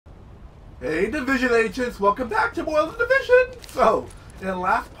Hey Division agents, welcome back to more of the Division! So, in the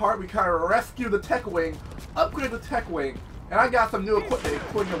last part we kind of rescued the tech wing, upgraded the tech wing, and I got some new equipment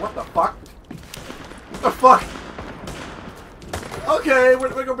including what the fuck? What the fuck? Okay, we're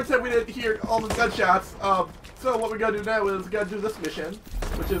gonna pretend we didn't hear all the gunshots. So what we're gonna do now is we're gonna do this mission,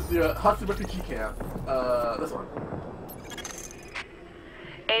 which is the Hudson Refugee camp. This one.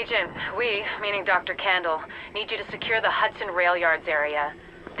 Agent, we, meaning Dr. Candle, need you to secure the Hudson rail yards area.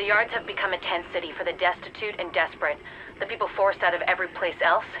 The yards have become a tent city for the destitute and desperate, the people forced out of every place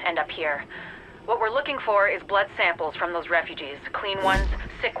else and up here. What we're looking for is blood samples from those refugees, clean ones,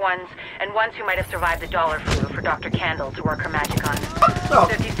 sick ones, and ones who might have survived the dollar flu for Dr. Candle to work her magic on. So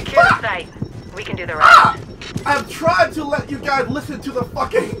if you secure the site, we can do the rest. I've tried to let you guys listen to the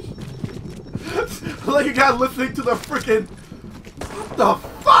fucking... let you guys listening to the freaking... What the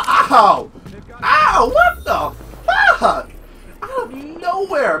fuck? Ow! Ow! What the fuck? Out of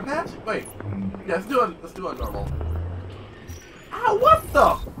nowhere, man. Wait. Yeah, let's do it normal. Ow, what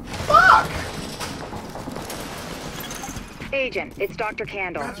the fuck? Agent, it's Dr.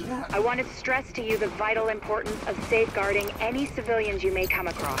 Candle. I want to stress to you the vital importance of safeguarding any civilians you may come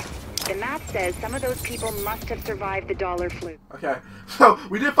across. The map says some of those people must have survived the dollar flu. Okay, so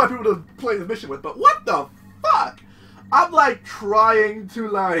we did find people to play the mission with, but what the fuck? I'm like trying to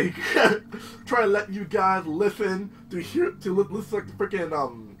like try to let you guys listen to hear listen to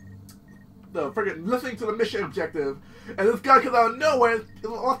the freaking listening to the mission objective, and this guy comes out of nowhere and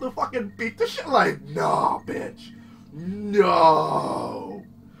wants to fucking beat the shit. Like, no, bitch, no.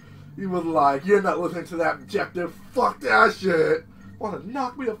 He was like, you're not listening to that objective. Fuck that shit. Want to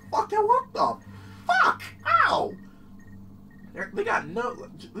knock me the fuck out? What the fuck? Ow! They got no.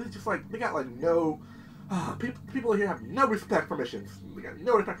 Just like they got like no. People here have no respect for missions. They got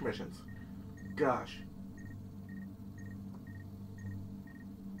no respect for missions. Gosh.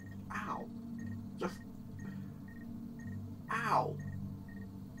 Ow. Just. Ow.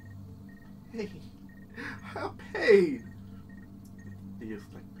 Hey. How paid? He is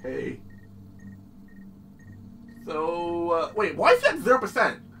like pay. So, wait, why is that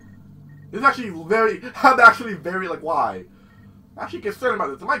 0%? It's actually very. I'm actually very like, why? I'm actually concerned about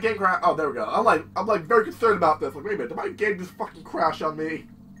this. Did my game crash? Oh, there we go. I'm like very concerned about this. Like, wait a minute, did my game just fucking crash on me?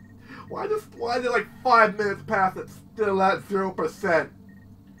 Why did like 5 minutes pass? It's still at 0%.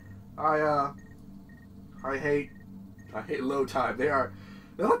 I hate load time. They're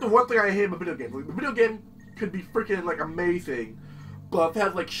like the one thing I hate about video games. Like, the video game could be freaking like amazing, but if it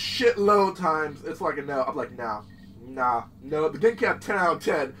has like shit load times, it's like a no. I'm like, no. The game can have 10 out of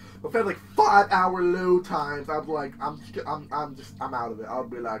 10. But if it has like 5-hour load times, I'm like, I'm out of it. I'll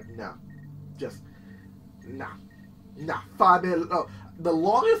be like, no, just nah. 5 minutes. Oh, the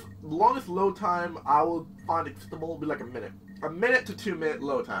longest load time I will find acceptable will be like a minute to 2 minute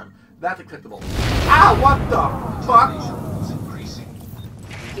load time. That's acceptable. Ah, what the fuck?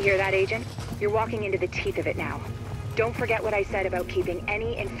 You hear that, Agent? You're walking into the teeth of it now. Don't forget what I said about keeping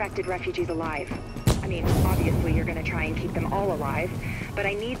any infected refugees alive. I mean, obviously you're gonna try and keep them all alive, but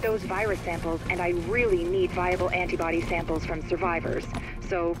I need those virus samples, and I really need viable antibody samples from survivors.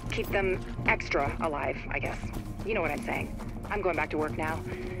 So keep them extra alive, I guess. You know what I'm saying. I'm going back to work now.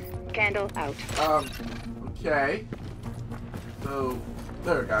 Candle out. Okay. So,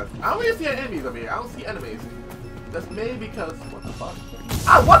 there, guys. I don't even see enemies over here. I don't see enemies. That's maybe because, what the fuck?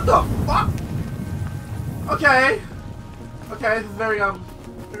 Ah, what the fuck? Okay. Okay, this is very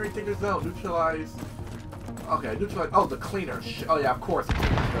danger zone. Neutralize. Okay, neutralize. Oh, the cleaner. Oh yeah, of course.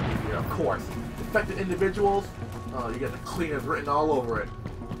 Of course. Infected individuals. Oh, you get the cleaners written all over it.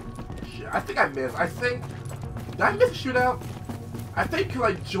 Shit, I think I missed. Did I miss a shootout? I think because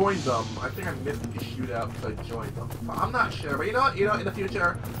I joined them. I think I missed the shootout because I joined them. I'm not sure, but you know what? In the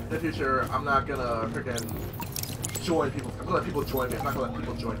future, I'm not gonna freaking join people. I'm gonna let people join me. I'm not gonna let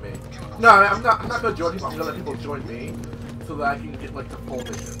people join me. No, I'm not gonna join people. I'm gonna let people join me so that I can get like the full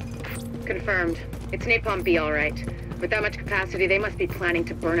mission. Confirmed. It's Napalm B, all right. With that much capacity, they must be planning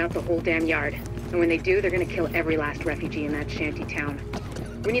to burn out the whole damn yard. And when they do, they're gonna kill every last refugee in that shanty town.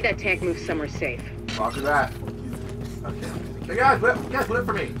 We need that tank moved somewhere safe. Roger that. Okay. Hey guys, wait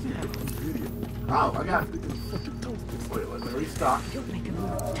for me. Oh, I got it. Wait, let me restock.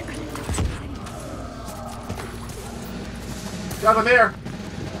 Guys, I'm here.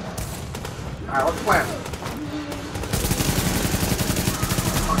 Alright, what's the plan?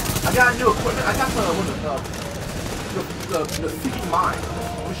 I got new equipment. I got the seeking mine.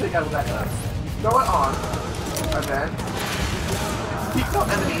 Let me show you guys what that does. You throw it on, and then seek out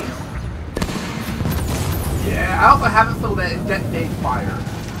enemies. Yeah, I also have it so that it detonates fire.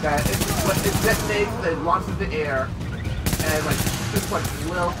 That it detonates, it launches in the air, and like just like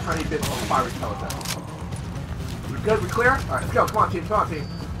little tiny bits of fire skeleton. We good? We clear? Alright, let's go. Come on, team. Come on, team.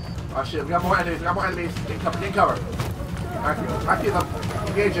 Oh shit, we got more enemies. We got more enemies. Get cover. Get cover. I see them.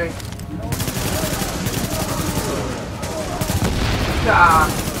 Engaging.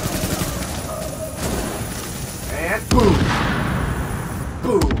 And boom.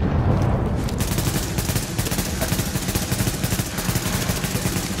 Boom.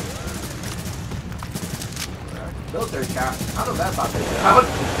 Military cap. I don't know that's not big. I don't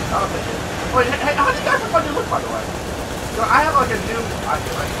think it. Wait, hey, how do you guys find your look, by the way? So I have like a new.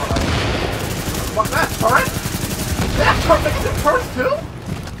 What's that? Turret? That turret makes it turrets too?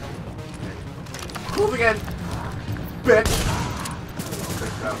 Move again. Bitch.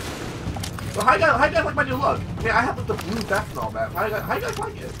 So how you guys like my new look? Yeah, I have like the blue vest and all that. How you guys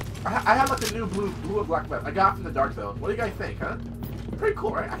like it? I have like the new blue and black vest. I got it from the Dark Zone. What do you guys think, huh? Pretty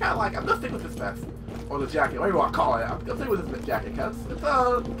cool, right? I kinda like it. I'm gonna stick with this vest. Or the jacket, whatever you want to call it. I'm gonna stick with this jacket, cause it's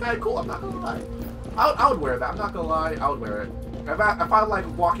kinda cool, I'm not gonna lie. I would wear that, I'm not gonna lie, I would wear it. If I like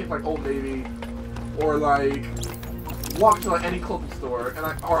walking like Old Navy, or like walk to like any clothing store, and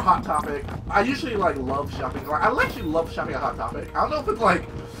or Hot Topic, I usually like love shopping. Like, I actually love shopping at Hot Topic. I don't know if it's like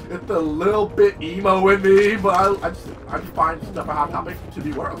it's a little bit emo in me, but I just find stuff at Hot Topic to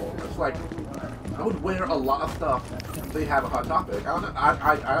be wearable. It's like I would wear a lot of stuff they have a Hot Topic. I don't know.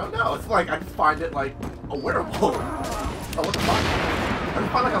 I don't know. It's like I just find it like a wearable. Oh, what the fuck? I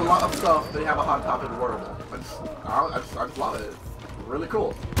just find like a lot of stuff they have a Hot Topic wearable. I just love it. It's really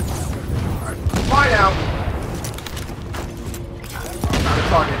cool. Alright, find out. Got a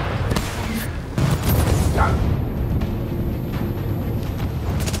target. Got it.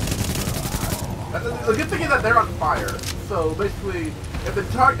 The good thing is that they're on fire. So basically, if it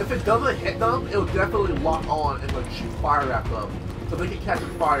doesn't hit them, it'll definitely lock on and like shoot fire at them, so they can catch the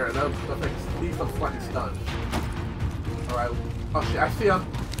fire and they'll leave them slightly stunned. All right. Oh shit! I see him.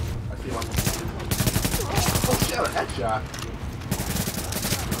 I see him. Oh shit! A headshot.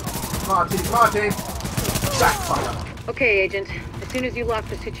 Come on, team. Come on, team. Backfire. Okay, Agent. As soon as you lock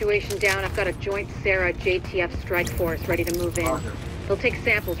the situation down, I've got a joint Sarah JTF strike force ready to move in. Roger. They'll take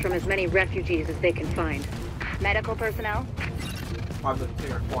samples from as many refugees as they can find. Medical personnel? On the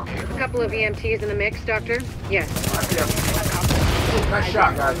form. A couple of EMTs in the mix, Doctor? Yes. I see him. Nice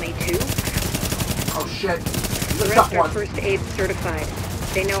shot, guys. Only two? Oh shit. The rest are first aid certified.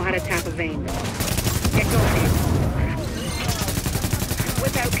 They know how to tap a vein. Get going.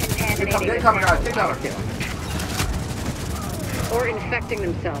 Without contaminating. Get cover, guys. Get cover. Or infecting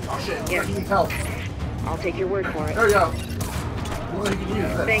themselves. Oh shit. Yes. He needs help. I'll take your word for it. There you go. Well, you can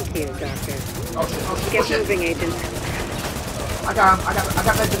use this. Thank you, Doctor. Oh shit. Oh shit. Get Oh shit. moving, Agent. I got him. I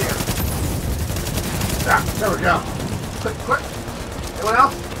got the engineer. Yeah, there we go. Quick. Anyone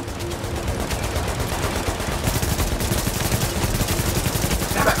else?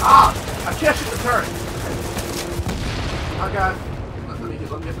 Damn it! Ah! I can't shoot the turret. I got. Let me get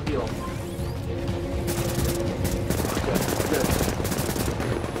some heal. Good.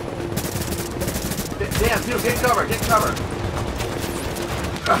 Damn, dude, get cover. Get cover.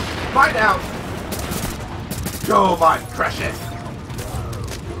 Find out. Go, my precious.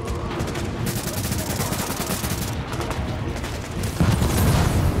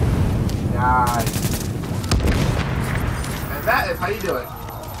 Nice. And that is how you do it.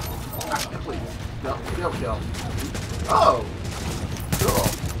 Action complete. No, kill. Oh! Cool.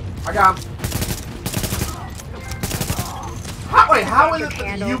 I got him. How is it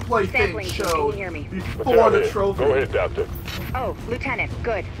that the Uplay thing showed before the trophy? Go ahead, Doctor. Oh, Lieutenant,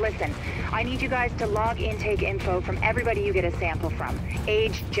 good. Listen, I need you guys to log intake info from everybody you get a sample from.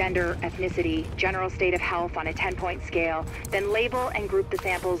 Age, gender, ethnicity, general state of health on a 10-point scale. Then label and group the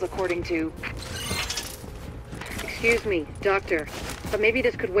samples according to... Excuse me, Doctor, but maybe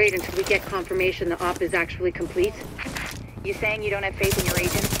this could wait until we get confirmation the op is actually complete? You saying you don't have faith in your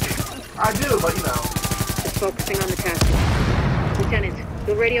agent? I do, but you know. Just focusing on the task. Lieutenant,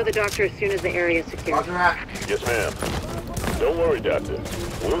 we'll radio the doctor as soon as the area is secure. Roger that. Yes, ma'am. Don't worry, Doctor.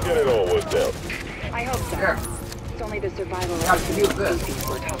 We'll get it all worked out. I hope so. Here. It's only the survival Yeah, I can use this. species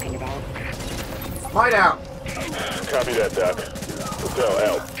we're talking about. Find out. Copy that, Doc. Hotel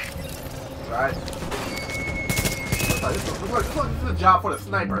out. Right. This is a job for the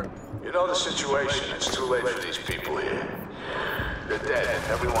sniper. You know the situation. It's too late for these people here. They're dead,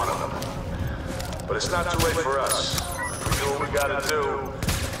 every one of them. But it's not too late for us. We do what we gotta do.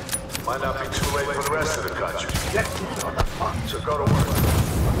 Might not be too late for the rest of the country. Yeah, what the fuck? So go to work.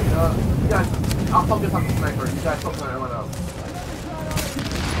 Okay, you guys, I'll focus on the sniper. You guys focus on everyone else.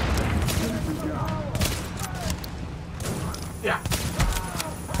 Yeah.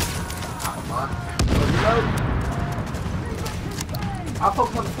 Come on. Reload. I'll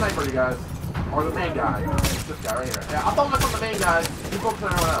focus on the sniper, you guys. Or the main guy. This guy right here. Yeah, I'll focus on the main guy. You focus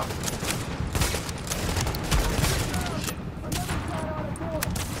on everyone else.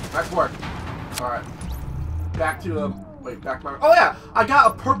 Nice work. Alright. Back to, wait, back to my... Oh yeah! I got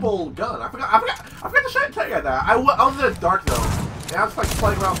a purple gun. I forgot to tell you guys that. I was in a dark zone. And I was like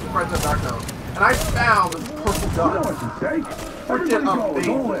playing around with friends in a dark zone. And I found this purple gun. Freaking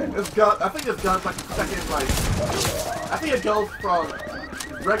amazing. This gun, I think this gun's like the second, like... I think it goes from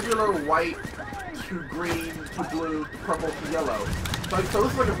regular white to green to blue to purple to yellow. So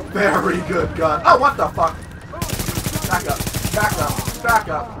this is like a very good gun. Oh, what the fuck? Back up. Back up. Back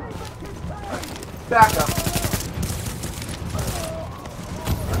up. Back up.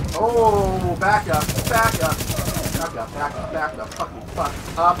 Oh, back up. Back up. Back up. Back up. Back up. Fuck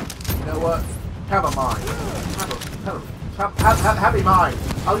up. You know what? Have a mind. Have a mind.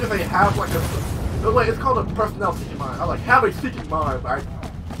 I was gonna say have like a... No, wait, it's called a personnel seeking mind. I like have a seeking mind. I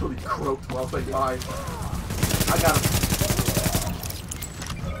really croaked while saying mind. I got him.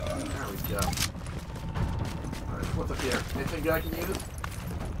 There we go. Alright, what's up here? Anything good I can use?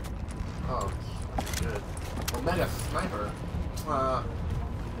 Oh, good. Omega sniper.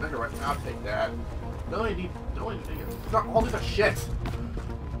 Mega right now, I'll take that. No, I need. No, I need. It's not all these are shit.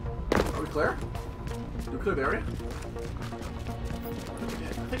 Are we clear? Do we clear the area?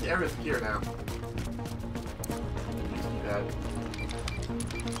 I think the area's secure now.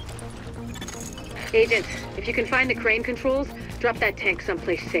 Agent, if you can find the crane controls, drop that tank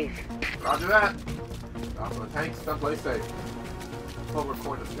someplace safe. Roger that. Drop the tank someplace safe. Over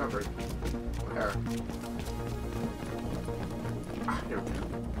coin discovered. Where? Ah, here we go.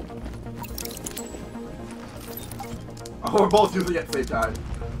 Oh, we're both using it at the same time.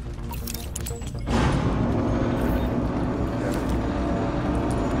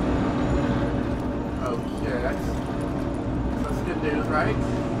 Okay, that's good news, right?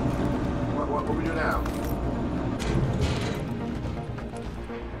 What do we do now?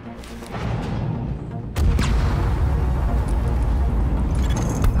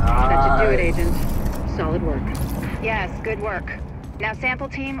 That should do it, Agent. Solid work. Yes, good work. Now, sample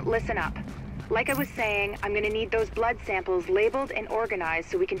team, listen up. Like I was saying, I'm gonna need those blood samples labeled and organized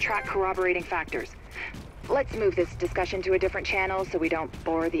so we can track corroborating factors. Let's move this discussion to a different channel so we don't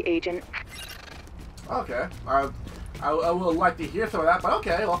bore the agent. Okay. I would like to hear some of that, but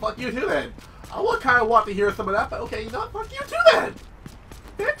okay, well, fuck you too then. I would kind of want to hear some of that, but okay, you know what? Fuck you too then!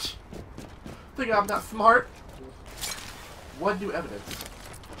 Bitch! Think I'm not smart? What new evidence?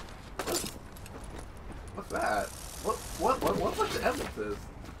 What's that? What the evidence is?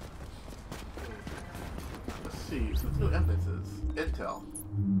 Let's see, what's new evidence is? Intel.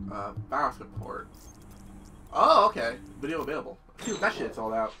 Virus report. Oh, okay. Video available. Let's see what that shit's all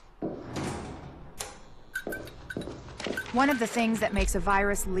about. One of the things that makes a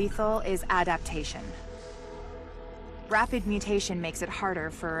virus lethal is adaptation. Rapid mutation makes it harder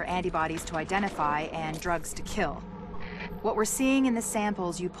for antibodies to identify and drugs to kill. What we're seeing in the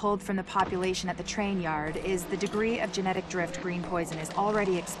samples you pulled from the population at the train yard is the degree of genetic drift green poison is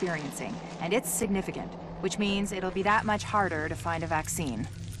already experiencing, and it's significant, which means it'll be that much harder to find a vaccine.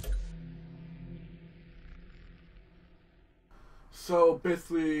 So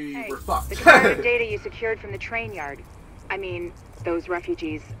basically, Hey, we're fucked. the comparative data you secured from the train yard. I mean, those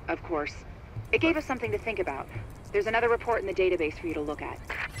refugees, of course. It gave us something to think about. There's another report in the database for you to look at.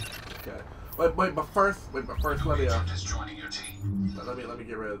 Okay. Wait, but first, let me, let me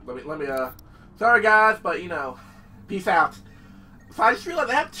get rid of, sorry guys, but you know, peace out. So I just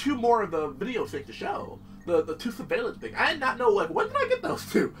realized I have two more of the video things to show. The two surveillance things. I did not know, like, when did I get those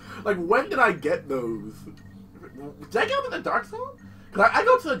two? Like, when did I get those? Did I get them in the dark zone? Because I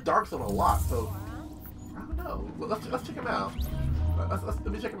go to the dark zone a lot, so I don't know. Let's check them out. Let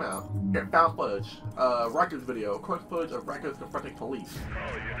me check them out. Here, found footage. Rikers video. Quick footage of Rikers confronting police.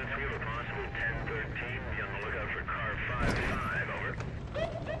 Oh, units, we have a possible 1013. Be on the lookout for car 55, over.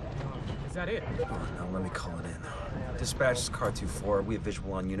 Is that it? Oh, now let me call it in. Dispatch is car 24. We have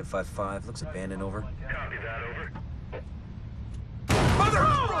visual on unit 55. Looks abandoned, over. Copy that, over. Mother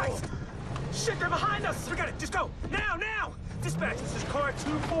Christ! Shit, they're behind us! We got it, just go! Now, now! Dispatch, this is car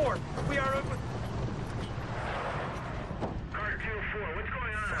 24. We are over... Car 24, what's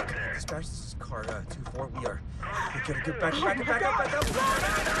going on out there? Dispatch, this is car 24. We are... We gotta get back up!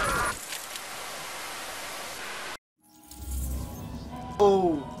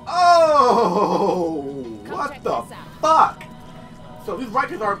 Oh! What the fuck? So these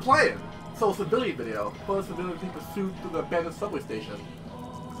Rikers aren't playing. So it's a civilian video. Plus civilians being pursued through the abandoned subway station.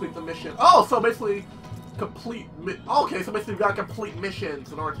 Complete the mission. Oh, so basically complete. Okay, so basically we got complete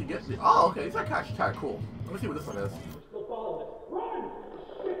missions in order to get the. Oh, okay, these are actually kind of cool. Let me see what this one is.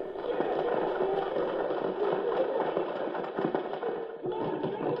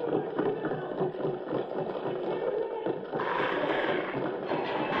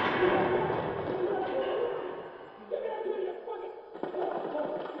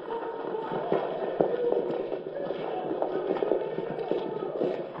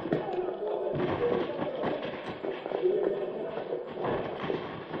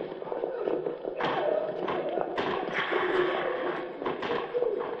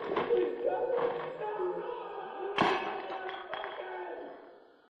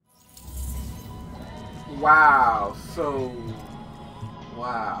 Wow. So.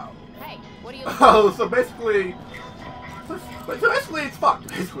 Wow. Hey, what are you Oh, so basically. So basically, it's fucked.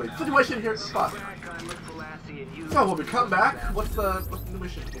 Basically, the situation here is fucked. So when we come back, what's the new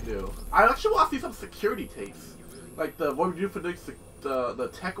mission we can do? I actually want to see some security tapes, like what we do for the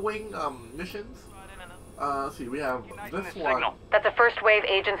tech wing missions. Let's see, we have this one. That's a first wave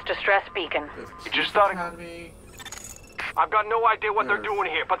agent's distress beacon. You just thought Academy. I've got no idea what they're doing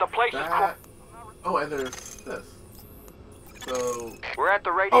here, but the place is That. Oh, and there's this. So. We're at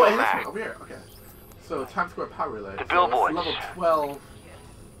the radio Oh, and this Mac. one over here. Okay. So Times Square Power Relay. The So billboards. Level 12.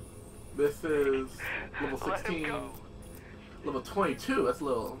 This is level 16. Level 22. That's a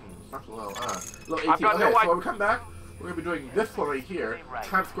little. That's a little. Level 18. I've got Okay, no so idea. when we come back, we're gonna be doing this one right here.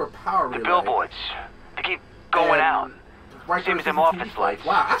 Times Square Power Relay. The billboards. They keep going And out. Rikers Same as them CCTV office flights. lights.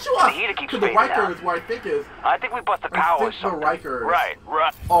 Wow, actually, And the heater keeps to the fading out. Rikers, what I think is, I think we bust the I power or think the something. Rikers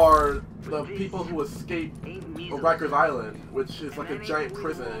Right. are the people who escaped Rikers Island, which is like a giant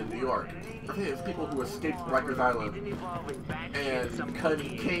prison in New York. I think it's people who escaped Rikers Island. And because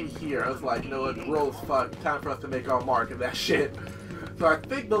he came here, I was like, you know what, the world is fucked, time for us to make our mark and that shit. So I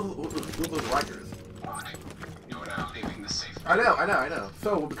think those are the Rikers. I know.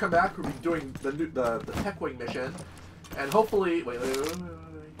 So when we come back, we'll be doing the tech wing mission, and hopefully, wait,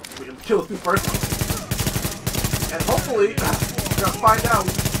 we can kill this dude first, and hopefully we're gonna find out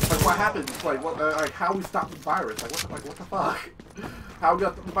like what happens, like how we stop the virus, like what the fuck, how we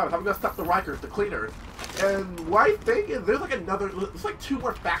got the virus, how we gonna stop the Rikers, the cleaners, and what I think is there's like 2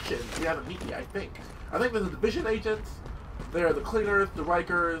 more factions we haven't met yet. I think there's the Division agents, there are the cleaners, the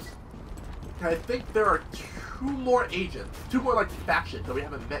Rikers. I think there are 2 more agents, 2 more like factions that we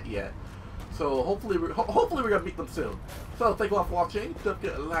haven't met yet. So hopefully we're gonna meet them soon. So thank you all for watching. Don't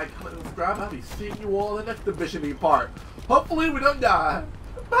forget to like, comment, and subscribe. I'll be seeing you all in the next Division part. Hopefully we don't die.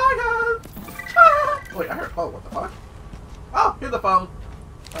 Bye guys. Ah! Wait, I heard. Oh, what the fuck? Oh, here's the phone.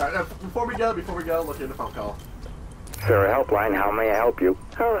 All right, before we go, let's hear the phone call. Sarah Helpline, how may I help you?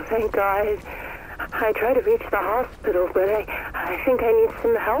 Oh, thank God. I tried to reach the hospital, but I think I need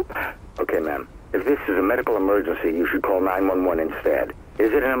some help. Okay, ma'am. If this is a medical emergency, you should call 911 instead.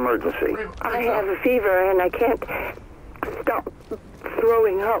 Is it an emergency? I have a fever and I can't stop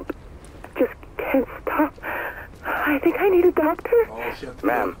throwing up. Just can't stop. I think I need a doctor. Oh, shit.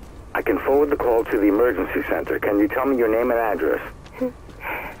 Ma'am, I can forward the call to the emergency center. Can you tell me your name and address?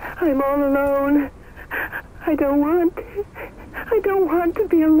 I'm all alone. I don't want to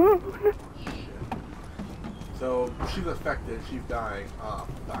be alone. So she's affected. She's dying. Oh,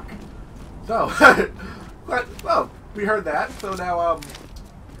 fuck. So, well, we heard that. So now,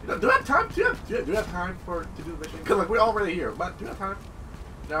 do we have time? Do you have time to do the mission? Because like we're already here. But do you have time?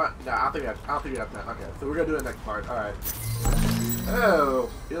 No, I don't think we have time. Okay, so we're gonna do the next part. All right. Oh,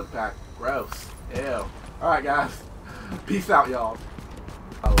 field pack. Gross. Ew. All right, guys. Peace out, y'all.